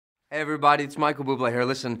Hey everybody, it's Michael Bublé here.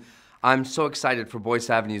 Listen, I'm so excited for Boyce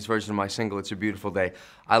Avenue's version of my single, It's a Beautiful Day.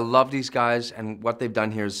 I love these guys, and what they've done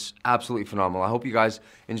here is absolutely phenomenal. I hope you guys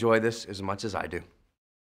enjoy this as much as I do.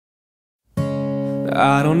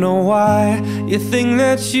 I don't know why you think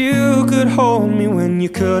that you could hold me when you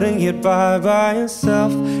couldn't get by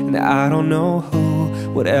yourself. And I don't know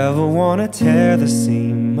who would ever want to tear the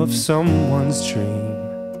seam of someone's dream.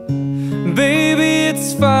 Baby,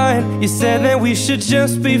 it's fine. You said that we should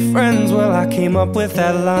just be friends. Well, I came up with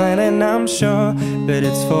that line, and I'm sure that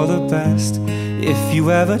it's for the best. If you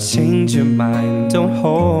ever change your mind, don't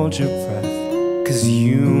hold your breath, 'cause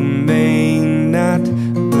you may not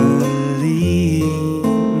believe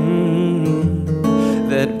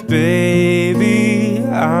that, baby,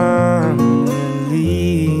 I'm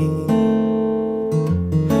relieved.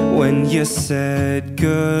 When you said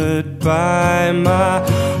goodbye, my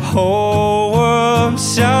whole world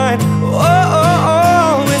shined.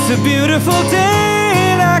 Oh, it's a beautiful day,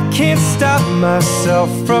 and I can't stop myself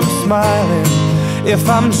from smiling. If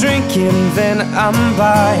I'm drinking, then I'm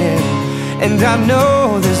buying, and I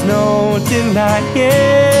know there's no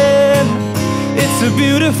denying. It's a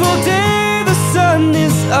beautiful day, the sun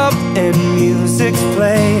is up and music's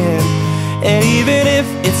playing. And even if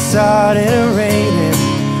it started raining,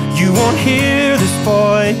 you won't hear this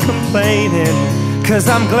boy complaining, 'cause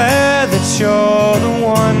I'm glad that you're the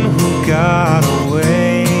one who got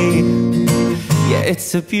away. Yeah,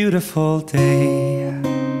 it's a beautiful day.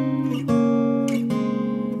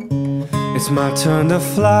 It's my turn to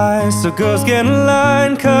fly, so girls get in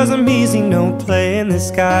line, 'cause I'm easy, no playing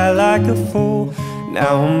this guy like a fool.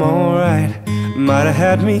 Now I'm alright, might have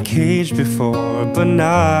had me caged before, but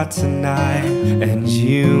not tonight. And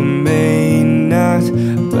you may not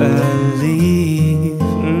believe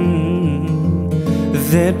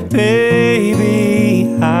that, baby,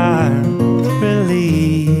 I'm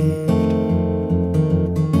relieved.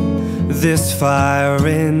 This fire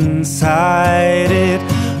inside, it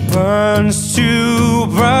burns too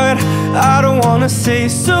bright. I don't wanna say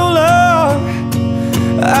so long,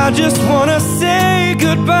 I just wanna say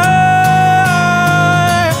goodbye.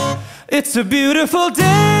 It's a beautiful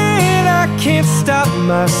day, and I can't stop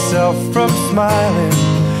myself from smiling.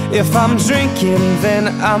 If I'm drinking, then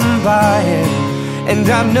I'm buying, and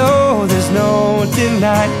I know there's no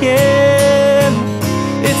denying.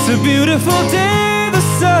 It's a beautiful day, the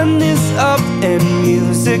sun is up and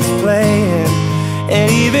music's playing.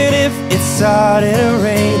 And even if it started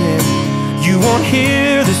raining, you won't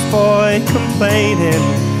hear this boy complaining,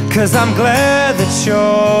 'cause I'm glad that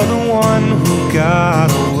you're the one who got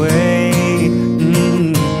away.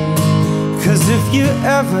 'Cause if you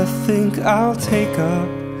ever think I'll take up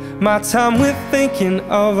my time with thinking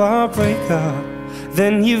of our breakup,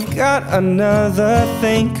 then you've got another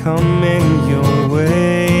thing coming your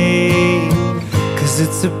way. 'Cause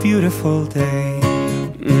it's a beautiful day.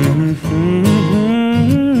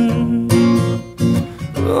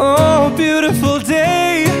 Oh, beautiful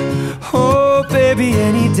day. Oh, baby,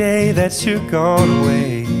 any day that you're gone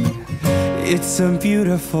away, it's a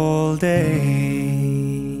beautiful day.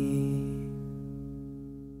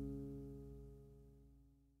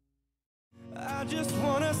 I just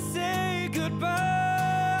wanna say goodbye.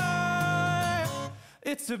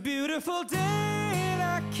 It's a beautiful day, and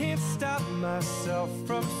I can't stop myself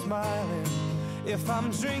from smiling. If I'm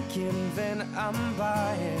drinking, then I'm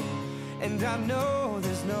buying, and I know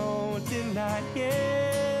there's no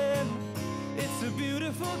denying. It's a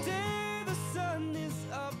beautiful day.